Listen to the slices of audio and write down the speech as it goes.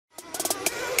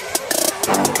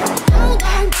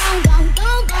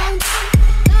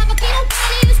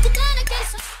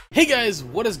Hey guys,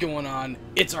 what is going on?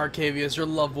 It's Arcaviouse, your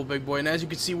lovable big boy, and as you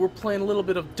can see, we're playing a little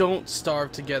bit of Don't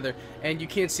Starve together, and you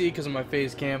can't see it because of my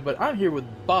face cam, but I'm here with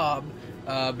Bob,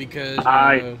 because,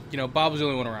 you know, Bob was the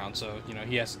only one around, so, you know,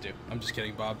 he has to do. I'm just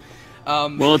kidding, Bob.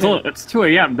 Well, it's 2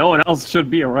 a.m. No one else should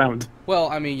be around. Well,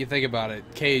 I mean, you think about it,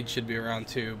 Cade should be around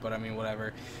too, but I mean,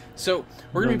 whatever. So,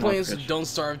 we're going to be playing some Don't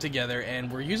Starve together, and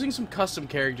we're using some custom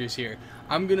characters here.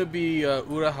 I'm going to be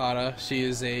Urahara. She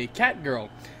is a cat girl.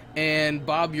 And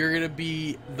Bob, you're gonna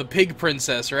be the pig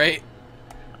princess, right?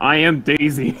 I am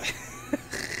Daisy.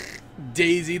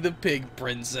 Daisy the pig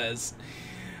princess.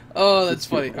 Oh, that's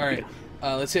funny. Alright,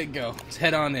 let's hit go. Let's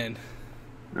head on in.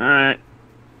 Alright.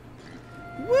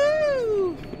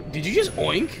 Woo! Did you just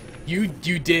oink? You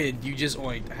did. You just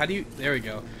oinked. How do you... There we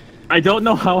go. I don't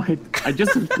know how I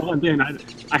just spawned in.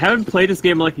 I haven't played this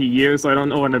game in like a year, so I don't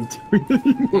know what I'm doing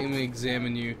anymore. Let me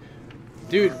examine you.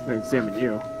 Dude. I'm gonna examine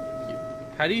you.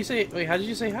 How do you say... Wait, how did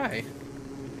you say hi?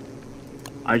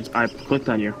 I clicked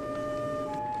on you.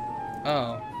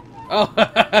 Oh.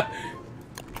 Oh.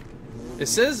 It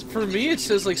says, for me, it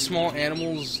says like small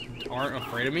animals aren't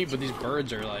afraid of me, but these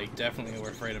birds are like definitely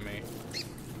afraid of me.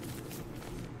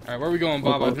 Alright, where are we going,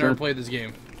 Bob? I've never played this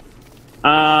game.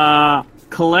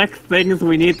 Collect things.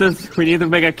 We need to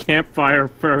make a campfire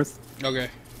first. Okay.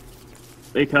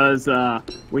 Because,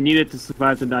 we need it to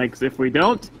survive the night, because if we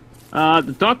don't,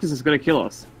 the darkness is gonna kill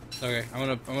us. Okay,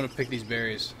 I'm gonna pick these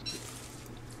berries.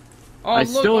 Oh, I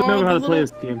still don't know how to play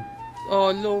this game. Oh,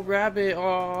 little rabbit!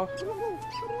 Oh,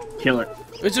 kill it!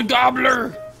 It's a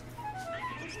gobbler!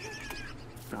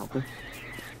 Gobbler?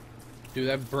 Dude,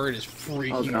 that bird is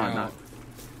freaking out. No.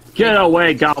 Get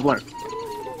away, gobbler!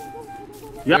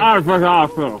 Yeah, no,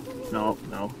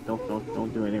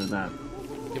 don't do anything with that.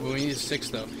 Yeah, but we need 6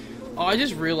 though. Oh, I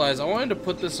just realized I wanted to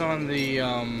put this on the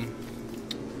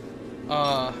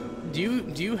do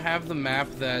you have the map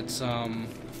that's the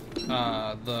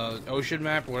ocean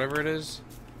map or whatever it is?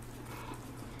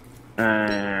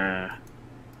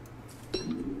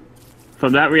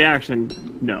 From that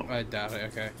reaction, no. I doubt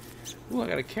it. Okay. Ooh, I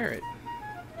got a carrot.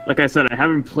 Like I said, I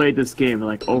haven't played this game in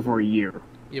like over a year.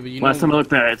 Yeah, but you last time I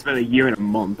looked at it, it's been a year and a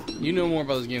month. You know more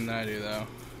about this game than I do, though.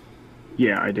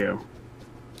 Yeah, I do.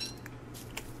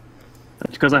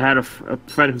 That's because I had a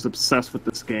friend who's obsessed with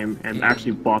this game and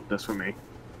actually bought this for me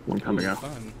one time ago.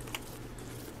 Fun.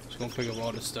 Just gonna pick up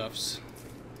all the stuffs.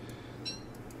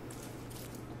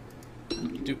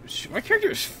 Dude, my character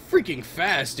is freaking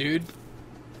fast, dude.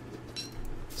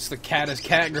 It's the cattest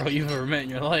cat girl you've ever met in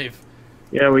your life.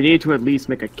 Yeah, we need to at least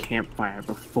make a campfire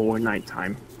before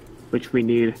nighttime, which we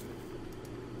need.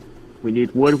 We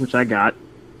need wood, which I got.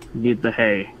 We need the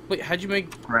hay. Wait, how'd you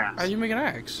make grass? How'd you make an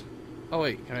axe? Oh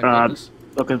wait, can I build this?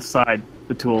 Look inside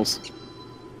the tools.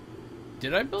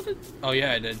 Did I build it? Oh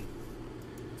yeah, I did.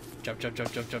 Chop, chop,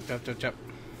 chop, chop, chop, chop, chop, chop.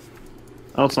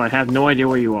 Also, I have no idea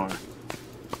where you are.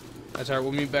 That's alright,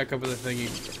 we'll meet back up with the thingy.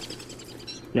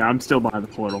 Yeah, I'm still by the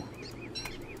portal.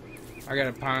 I got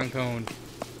a pine cone.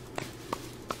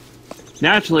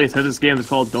 Naturally, since this game is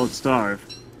called Don't Starve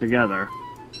together,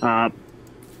 try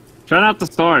not to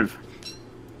starve.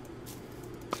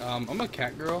 I'm a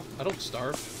cat girl. I don't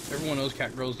starve. Everyone knows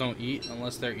cat girls don't eat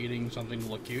unless they're eating something to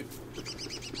look cute.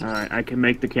 Alright, I can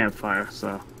make the campfire,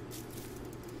 so...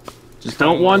 Just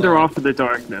don't wander off in the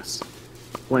darkness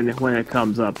when it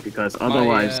comes up, because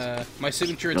otherwise... My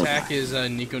signature attack is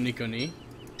Nico Nico Ni.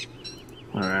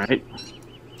 Alright.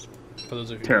 For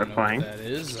those of you Terrifying. who know what that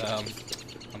is, I'm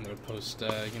gonna post,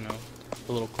 you know,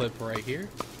 a little clip right here.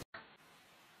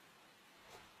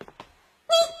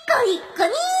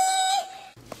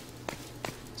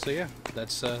 So yeah,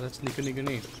 that's Nico Nico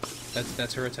Ni.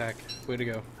 That's her attack. Way to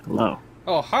go. Hello.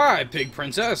 Oh hi, pig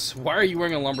princess. Why are you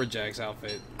wearing a lumberjack's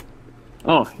outfit?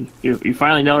 Oh, you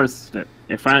finally noticed it.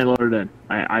 It finally loaded in.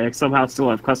 I somehow still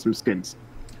have custom skins.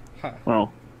 Huh.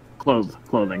 Well,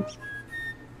 clothing.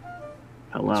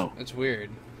 Hello. That's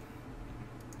weird.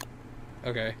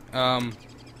 Okay.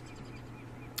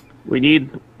 We need.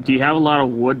 Do you have a lot of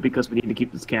wood, because we need to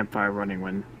keep this campfire running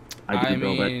when I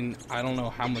build it? I mean, I don't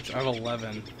know how much. I have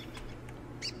 11.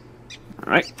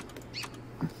 All right.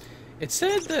 It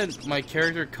said that my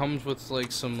character comes with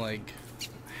like some like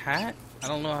hat. I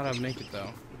don't know how to make it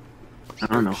though. I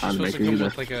don't know how to make it either.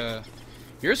 With, like,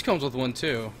 yours comes with one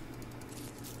too.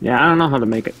 Yeah, I don't know how to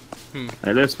make it.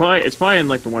 It's probably in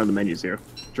like one of the menus here.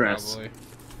 Dress.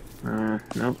 Probably.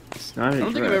 Nope. It's not. I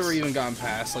don't think I've ever even gotten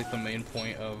past like the main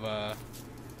point of.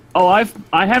 Oh, I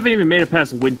haven't even made it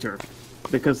past winter,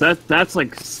 because that's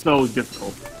like so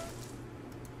difficult.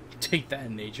 Take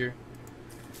that, nature.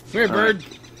 Come here, bird.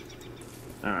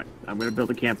 Alright, I'm gonna build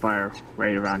a campfire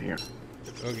right around here.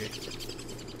 Okay.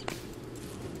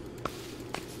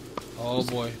 Oh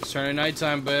boy, it's turning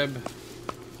nighttime, babe.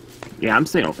 Yeah, I'm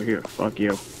staying over here. Fuck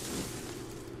you.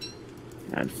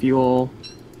 Add fuel.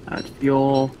 Add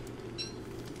fuel.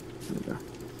 There we go.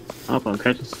 Oh, I'm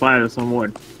catching fire to some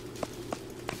wood.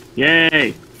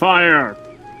 Yay! Fire!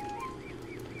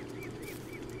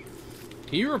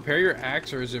 Can you repair your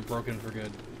axe, or is it broken for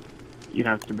good? You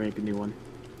have to make a new one.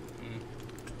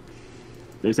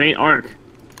 This ain't Ark.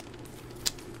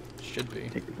 Should be.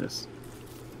 Take this.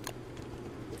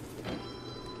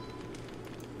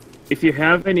 If you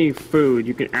have any food,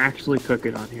 you can actually cook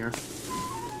it on here.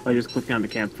 By just clicking on the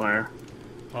campfire.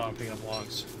 Oh, I'm picking up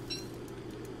logs.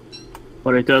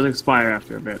 But it does expire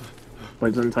after a bit. But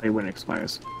it doesn't tell you when it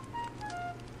expires.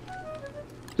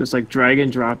 Just like drag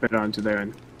and drop it onto there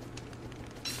and...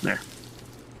 There.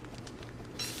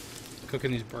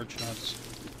 Cooking these birch nuts.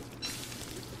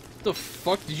 What the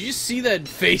fuck? Did you see that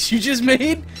face you just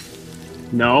made?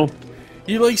 No.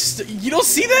 You like you don't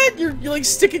see that? You're like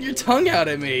sticking your tongue out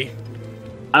at me.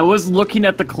 I was looking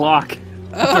at the clock.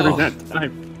 Oh. During that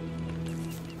time.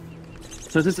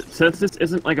 Since this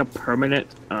isn't like a permanent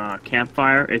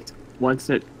campfire, it's once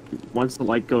the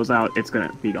light goes out, it's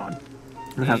gonna be gone.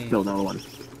 I have to build another one.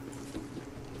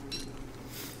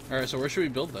 All right, so where should we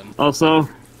build then? Also,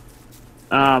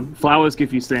 flowers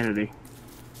give you sanity,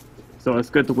 so it's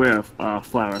good to wear a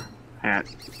flower hat.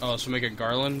 Oh, so make a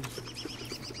garland?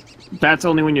 That's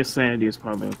only when your sanity is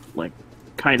probably like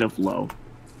kind of low.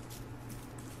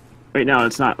 Right now,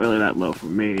 it's not really that low for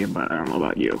me, but I don't know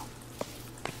about you.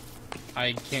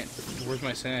 I can't. Where's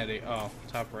my sanity? Oh,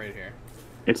 top right here.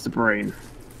 It's the brain.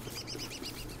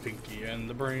 Pinky and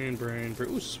the brain.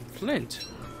 Ooh, some flint.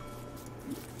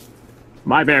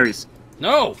 My berries.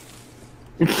 No!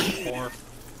 Or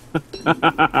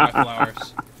my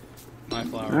flowers. My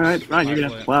flowers. Alright, fine, you can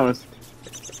have flowers.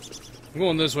 I'm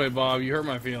going this way, Bob. You hurt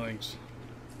my feelings.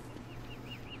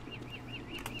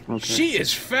 Okay. She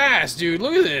is fast, dude.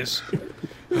 Look at this.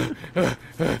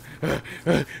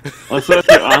 Also, if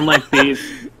you're on like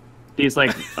these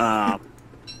like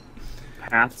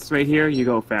paths right here, you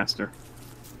go faster.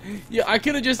 Yeah, I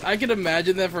could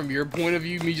imagine that from your point of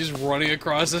view, me just running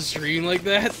across the stream like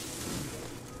that.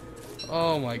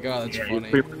 Oh my god, that's funny.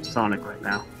 You're pretty Sonic right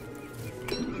now.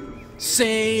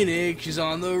 Saint Nick, she's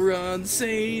on the run.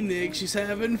 Saint Nick, she's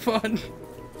having fun.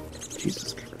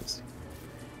 Jesus Christ.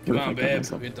 Come on, babe.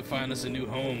 We have to find us a new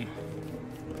home.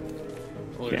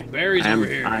 Well, there's Okay. berries over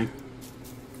here.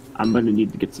 I'm gonna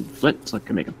need to get some flint so I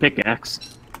can make a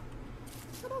pickaxe.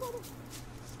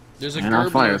 There's a and our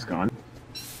fire's gurgler. gone.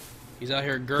 He's out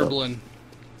here gurgling.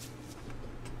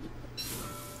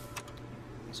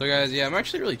 So guys, yeah, I'm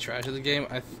actually really trash at the game.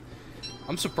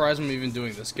 I'm surprised I'm even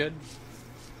doing this good.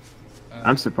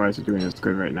 I'm surprised you're doing this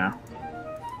good right now.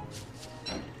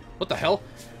 What the hell?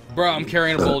 Bro, I'm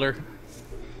carrying a boulder.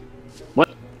 What?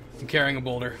 I'm carrying a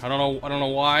boulder. I don't know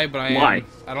why, but I am. Why?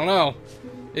 I don't know.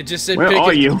 It just said Where pick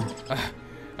are it. you?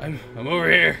 I'm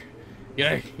over here.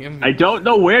 Yeah, I don't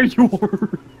know where you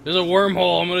are. there's a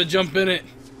wormhole. I'm gonna jump in it.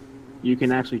 You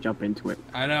can actually jump into it.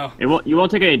 I know. You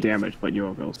won't take any damage, but you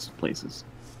will go places.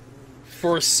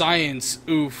 For science.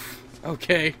 Oof.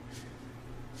 Okay.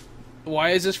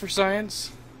 Why is this for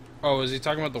science? Oh, is he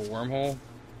talking about the wormhole?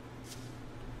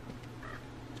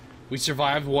 We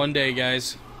survived one day,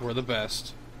 guys. We're the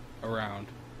best around.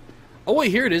 Oh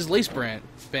wait, here it is. Lace band.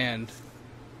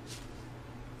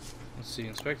 Let's see.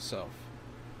 Inspect self.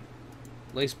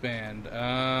 Lace band.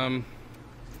 Okay,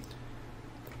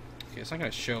 it's not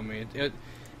gonna show me.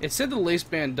 It said the lace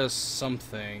band does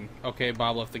something. Okay,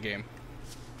 Bob left the game.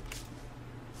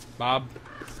 Bob.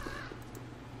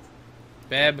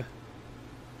 Bab.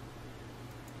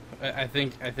 I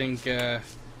think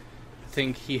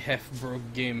he half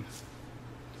broke game.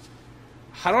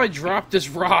 How do I drop this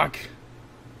rock?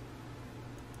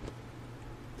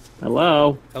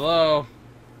 Hello? Hello?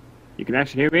 You can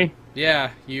actually hear me?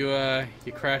 Yeah, you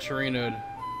crash arenaed.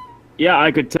 Yeah,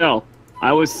 I could tell.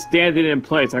 I was standing in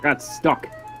place. I got stuck.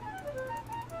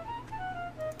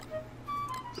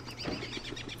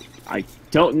 I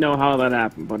don't know how that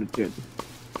happened, but it did.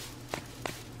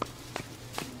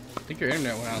 I think your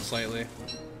internet went out slightly.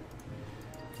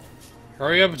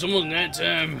 Hurry up, it's almost night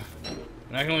time.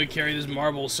 And I can only carry this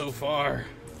marble so far.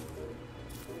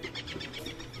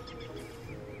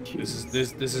 This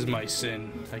is my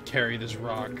sin. I carry this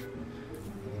rock.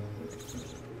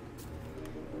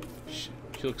 She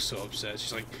looks so upset.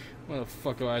 She's like, why the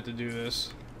fuck do I have to do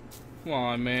this? Come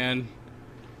on, man.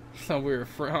 I thought we were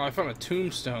friends. Oh, I found a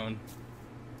tombstone.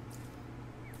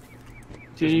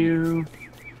 Continue.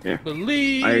 Yeah.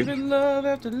 Believe in love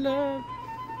after love.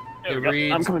 It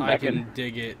reads, I'm coming I back can in.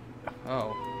 dig it.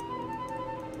 Oh.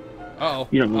 Uh-oh.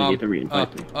 You don't really need to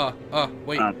reinvite me.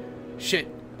 Wait. Shit.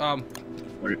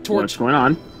 Torch. What's going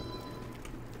on?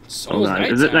 It's Oh almost god,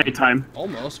 nighttime. is it nighttime?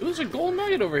 Almost. Ooh, there's a gold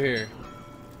nugget over here.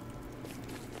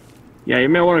 Yeah, you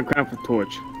may want to craft a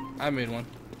torch. I made one.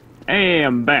 Hey,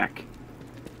 I'm back.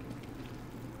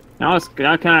 Now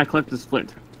can I collect this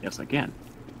flint? Yes, I can.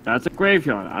 That's a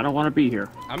graveyard. I don't want to be here.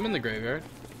 I'm in the graveyard.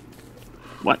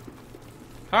 What?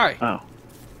 Hi. Oh.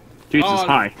 Jesus,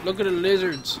 hi. Look at the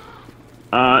lizards.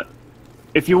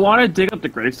 If you want to dig up the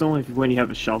gravestone when you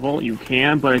have a shovel, you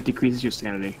can, but it decreases your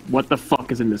sanity. What the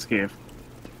fuck is in this cave?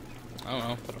 I don't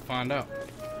know, but I'll find out.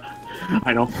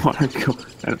 I don't want to go.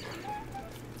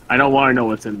 I don't want to know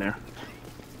what's in there.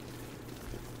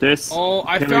 This. Oh,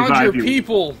 I can found your revive you.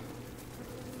 people.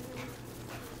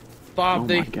 Bob, Oh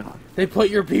my god. they put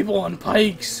your people on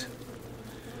pikes.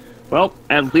 Well,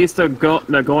 at least they're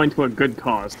going to a good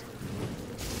cause.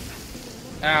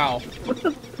 Ow. What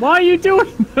the? Why are you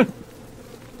doing that?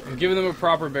 I'm giving them a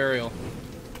proper burial.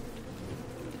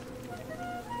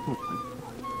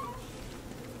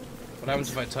 What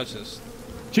happens if I touch this?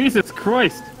 Jesus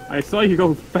Christ! I saw you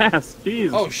go fast.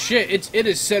 Jeez. Oh shit! It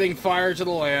is setting fire to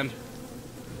the land.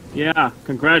 Yeah.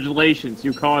 Congratulations.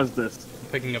 You caused this. I'm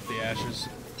picking up the ashes.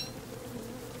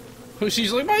 Oh,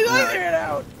 she's like, my light ran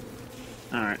out.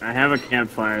 All right. I have a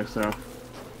campfire, so.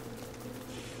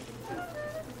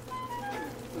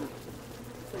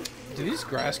 Do these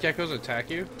grass geckos attack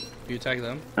you? Do you attack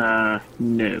them?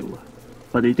 No.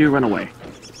 But they do run away.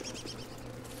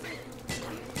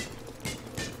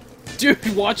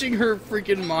 Dude, watching her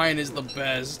freaking mine is the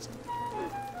best.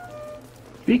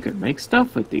 We could make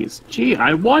stuff with these. Gee,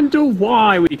 I wonder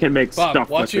why we can make Bob, stuff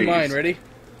with watch your these. mine. Ready?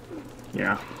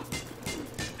 Yeah.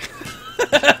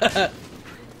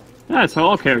 That's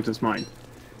all characters mine.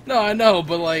 No, I know,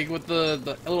 but like with the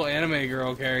little anime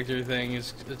girl character thing,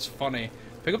 it's funny.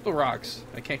 Pick up the rocks.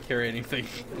 I can't carry anything.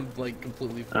 I'm like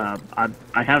completely full.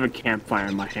 I have a campfire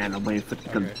in my hand. I'm waiting for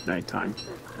the nighttime.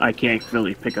 I can't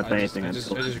really pick up anything. I just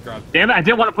grabbed. Damn it! I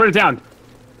didn't want to put it down.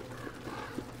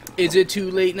 Is it too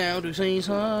late now to say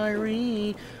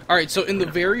sorry? All right, so in the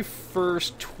very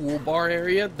first toolbar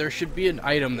area, there should be an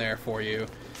item there for you.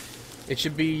 It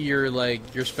should be your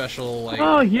special like.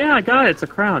 Oh yeah, I got it. It's a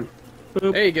crown.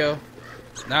 Boop. There you go.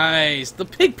 Nice. The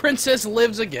pig princess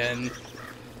lives again.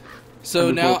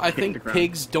 So now I think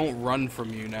pigs don't run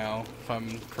from you now, if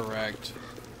I'm correct.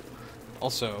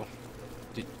 Also,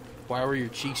 why were your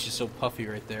cheeks just so puffy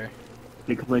right there?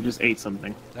 Because I just ate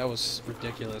something. That was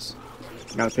ridiculous.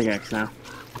 I got a pickaxe now.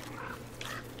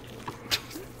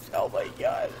 Oh my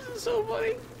god, this is so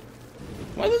funny.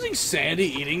 Am I losing Sandy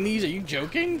eating these? Are you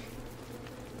joking?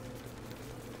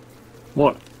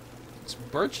 What? It's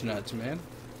birch nuts, man.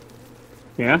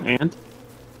 Yeah, and?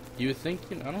 You would think,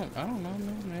 I don't know,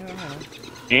 man, I don't know.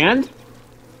 And?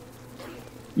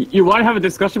 You want to have a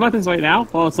discussion about this right now?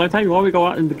 Well, it's nighttime. You want me to go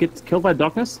out and get killed by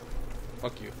darkness?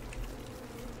 Fuck you.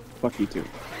 Fuck you too.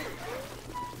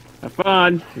 Have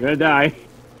fun. You're gonna die.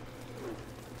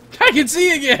 I can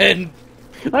see again!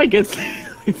 I guess.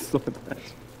 It's so bad.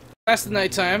 Past the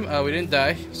nighttime, we didn't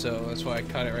die, so that's why I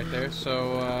cut it right there.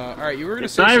 So, alright, you were gonna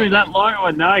It's say not something. even that long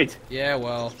of a night. Yeah,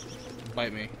 well,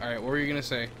 bite me. Alright, what were you gonna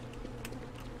say?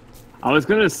 I was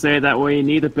gonna say that we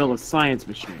need to build a science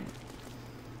machine.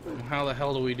 How the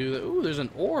hell do we do that? Ooh, there's an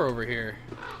ore over here.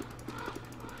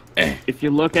 If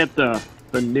you look at the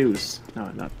noose, no,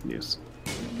 not the noose,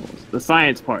 the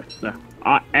science part, the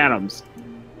atoms.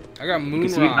 I got moon You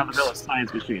can see how to rocks. build a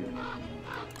science machine.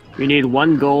 We need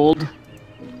 1 gold.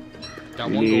 Got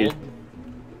You 1 need- gold.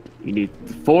 You need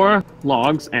 4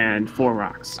 logs and 4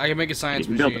 rocks. I can make a science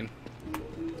You can build machine.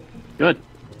 Good.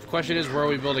 The question is, where are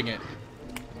we building it?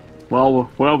 Well,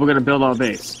 where are we gonna build our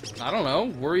base? I don't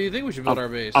know. Where do you think we should build our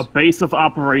base? A base of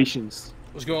operations.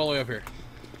 Let's go all the way up here.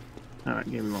 Alright,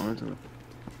 give me a moment to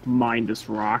mine this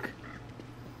rock.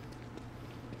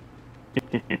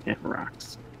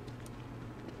 Rocks.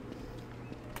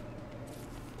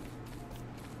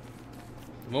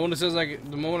 The moment it says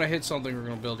the moment I hit something, we're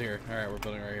gonna build here. All right, we're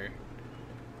building right here.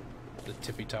 The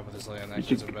tippy top of this land. That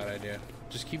is a bad idea.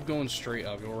 Just keep going straight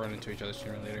up. You'll run into each other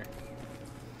sooner or later.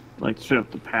 Like straight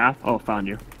up the path. Oh, found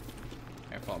you.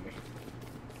 Yeah, follow me.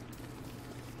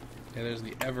 Okay, there's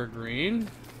the evergreen.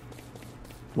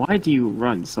 Why do you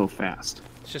run so fast?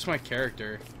 It's just my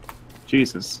character.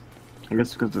 Jesus. I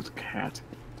guess because it's a cat.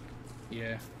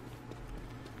 Yeah.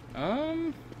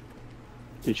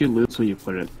 Did you lose where you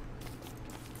put it?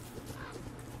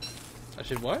 I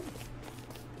should what?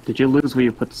 Did you lose where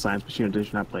you put the science machine, or did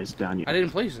you not place it down yet? I didn't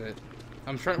place it.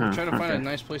 We're trying to find a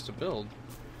nice place to build.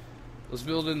 Let's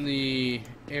build in the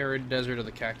arid desert of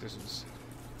the cactuses.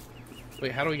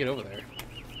 Wait, how do we get over there?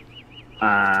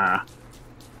 I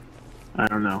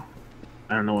don't know.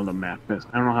 I don't know where the map is.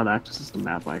 I don't know how to access the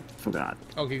map. I forgot.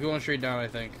 Okay, going straight down, I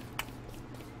think.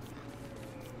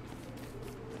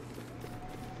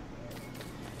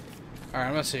 All right,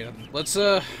 I'm not seeing them. Let's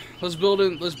build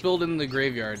in the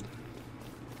graveyard.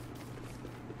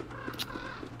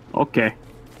 Okay.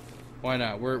 Why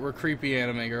not? We're creepy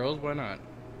anime girls. Why not?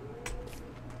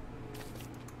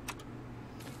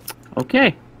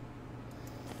 Okay.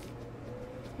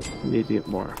 Need to get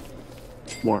more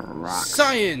rocks.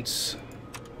 Science.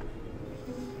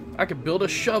 I could build a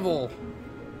shovel.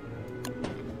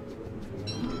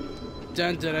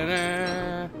 Dun, dun, dun,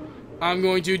 dun. I'm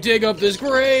going to dig up this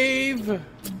grave.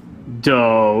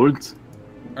 Don't.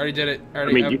 I already did it. I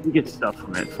mean, you can get stuff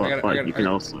from it, but you can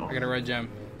also. I got a red gem.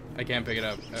 I can't pick it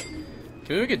up. Can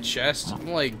we make a chest? I'm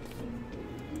like.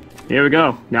 Here we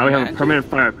go. Now we have a permanent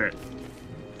fire pit.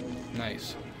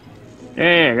 Nice.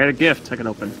 Hey, I got a gift I can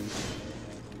open.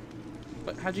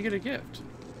 But how'd you get a gift?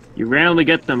 You randomly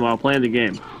get them while playing the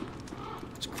game.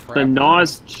 It's crap. The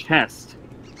Nas chest.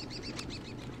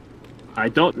 I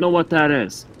don't know what that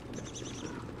is.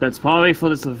 That's probably for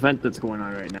this event that's going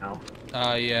on right now.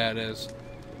 Yeah, it is.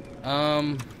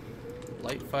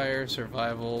 Light fire,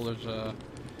 survival, there's a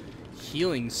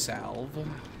healing salve.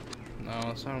 No,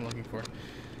 that's not what I'm looking for.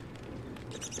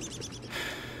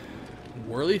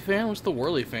 Whirly fan? What's the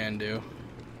whirly fan do?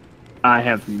 I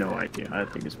have no idea. I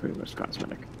think it's pretty much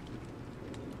cosmetic.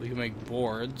 We can make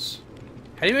boards.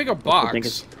 How do you make a box? I think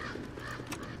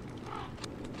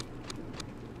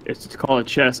it's called a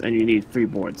chest, and you need 3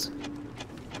 boards.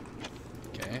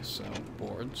 Okay, so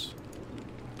boards.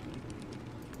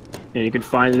 And you can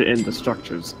find it in the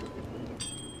structures.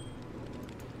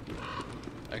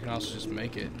 I can also just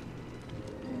make it.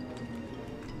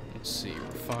 Let's see,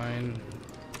 refine.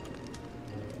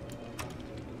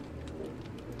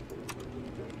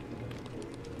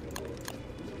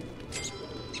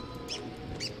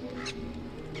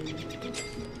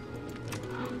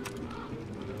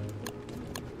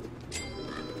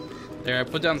 There, I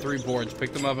put down 3 boards.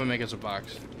 Pick them up and make us a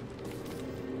box.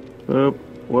 Boop.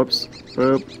 Whoops.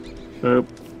 Boop. Boop.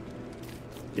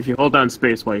 If you hold down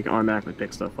spacebar, you can automatically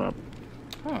pick stuff up.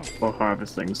 Oh. Or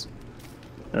harvest things.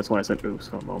 That's why I said oops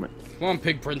for a moment. Come on,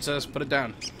 pig princess, put it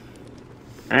down.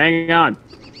 Hang on.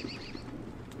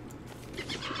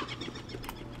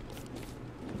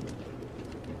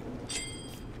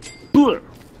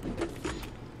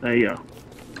 There you go.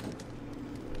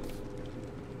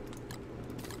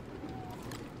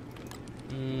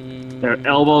 They're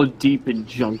elbow deep in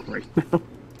junk right now.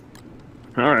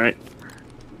 Alright.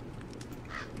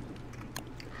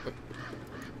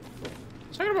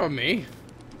 It's talking about me.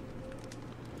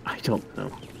 I don't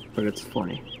know, but it's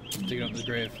funny. I'm digging up this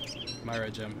grave. My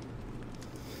red gem.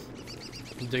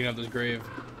 I'm digging up this grave.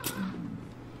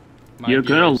 You're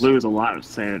gonna lose a lot of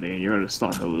sanity, and you're gonna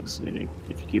start hallucinating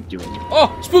if you keep doing it.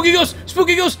 Oh! Spooky ghost!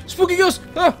 Spooky ghost! Spooky ghost!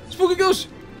 Ah! Spooky ghost!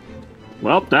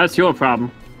 Well, that's your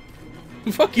problem.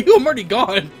 Fuck you, I'm already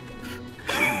gone.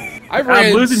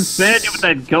 I'm losing sanity with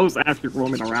that ghost after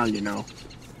roaming around, you know.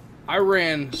 I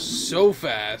ran so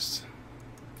fast.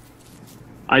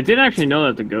 I did actually know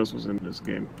that the ghost was in this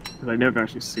game, because I never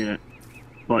actually seen it.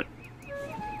 But,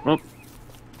 well,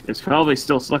 it's probably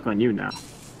still stuck on you now.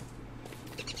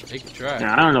 Take a try.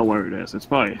 Yeah, I don't know where it is. It's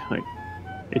probably, like,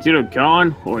 it's either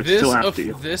gone or it's still after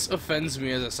you. This offends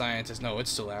me as a scientist. No, it's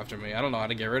still after me. I don't know how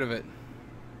to get rid of it.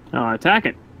 No, attack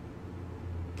it.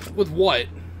 With what?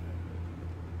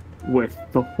 With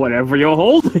the whatever you're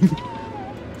holding.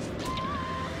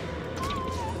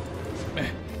 It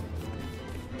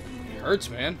hurts,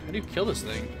 man. How do you kill this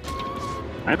thing?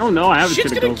 I don't know. I haven't seen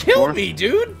a ghost before. Shit's gonna kill me,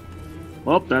 dude!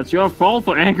 Well, that's your fault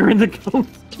for anchoring the ghost.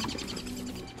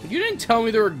 You didn't tell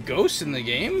me there were ghosts in the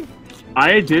game.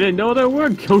 I didn't know there were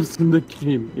ghosts in the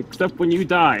game, except when you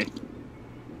die.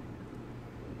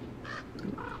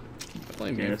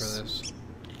 Blame me for this.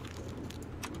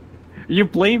 You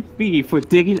blame me for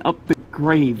digging up the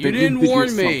grave. You didn't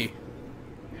warn me.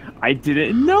 I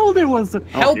didn't know there was a...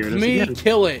 Help me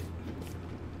kill it.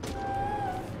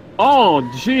 Oh,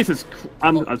 Jesus.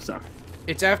 I'm stuck.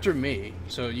 It's after me,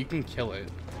 so you can kill it.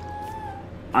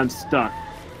 I'm stuck.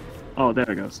 Oh,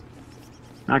 there it goes.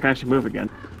 Now I can actually move again.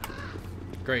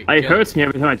 Great. It hurts me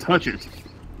every time I touch it.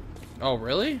 Oh,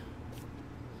 really?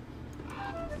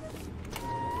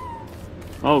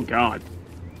 Oh, God.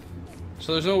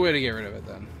 So there's no way to get rid of it,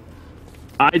 then?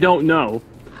 I don't know.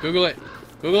 Google it.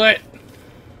 Google it!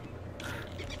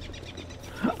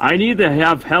 I need to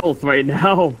have health right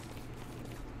now.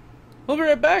 We'll be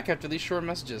right back after these short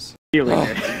messages.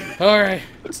 Alright,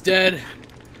 it's dead.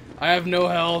 I have no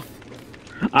health.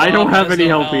 I don't have any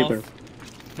health either. I'm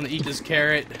gonna eat this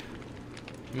carrot.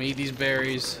 I'm gonna eat these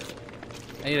berries.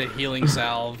 I need a healing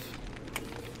salve.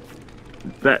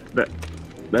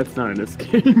 That's not in this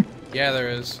game. Yeah,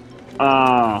 there is.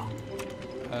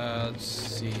 Let's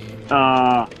see.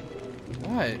 What?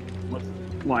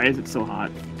 Why is it so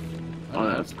hot? Oh,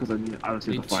 that's because I was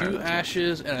in the fire. 2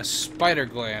 ashes and a spider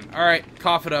gland. Alright,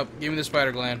 cough it up. Give me the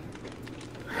spider gland.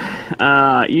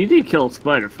 You did kill a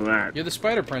spider for that. You're the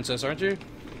spider princess, aren't you?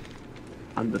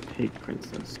 I'm the pig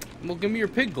princess. Well, give me your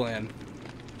pig gland.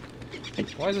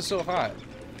 Why is it so hot?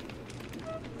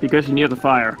 Because you're near the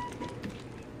fire.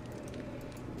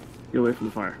 Get away from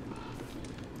the fire.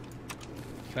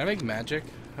 Can I make magic?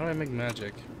 How do I make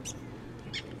magic?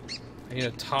 I need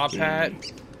a top hat,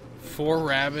 4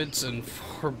 rabbits, and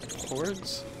 4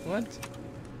 boards? What?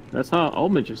 That's how all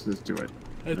magicians do it.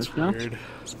 That's weird.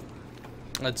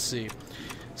 Let's see.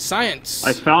 Science!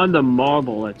 I found the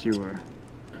marble that you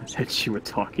were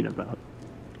talking about.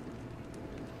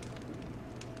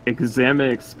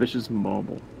 Examine suspicious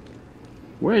marble.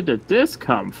 Where did this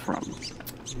come from?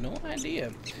 No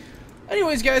idea.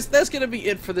 Anyways, guys, that's gonna be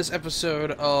it for this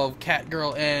episode of Cat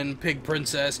Girl and Pig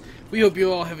Princess. We hope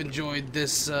you all have enjoyed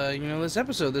this, this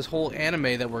episode, this whole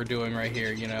anime that we're doing right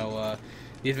here. The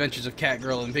Adventures of Cat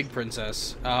Girl and Pig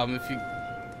Princess. If you,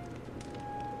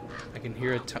 I can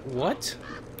hear what?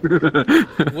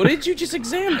 What did you just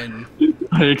examine?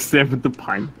 I examined the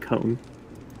pine cone.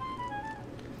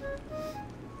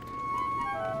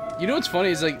 You know what's funny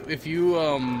is like if you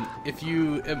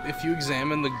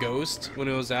examine the ghost when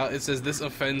it was out, it says this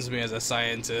offends me as a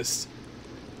scientist.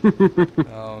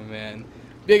 Oh man.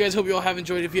 But yeah, guys, hope you all have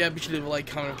enjoyed. If you have, be sure to leave a like,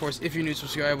 comment, of course. If you're new,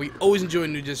 subscribe. We always enjoy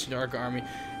new additions to Arca Army.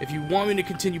 If you want me to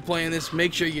continue playing this,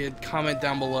 make sure you comment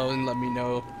down below and let me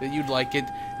know that you'd like it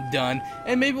done.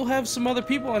 And maybe we'll have some other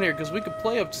people on here because we could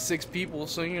play up to 6 people.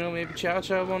 So maybe Chow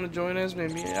Chow want to join us.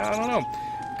 Maybe I don't know.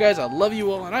 Guys, I love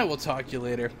you all, and I will talk to you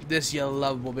later. This your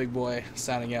lovable big boy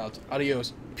signing out.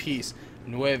 Adios, peace,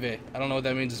 nueve. I don't know what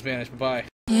that means in Spanish, but bye.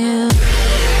 Yeah.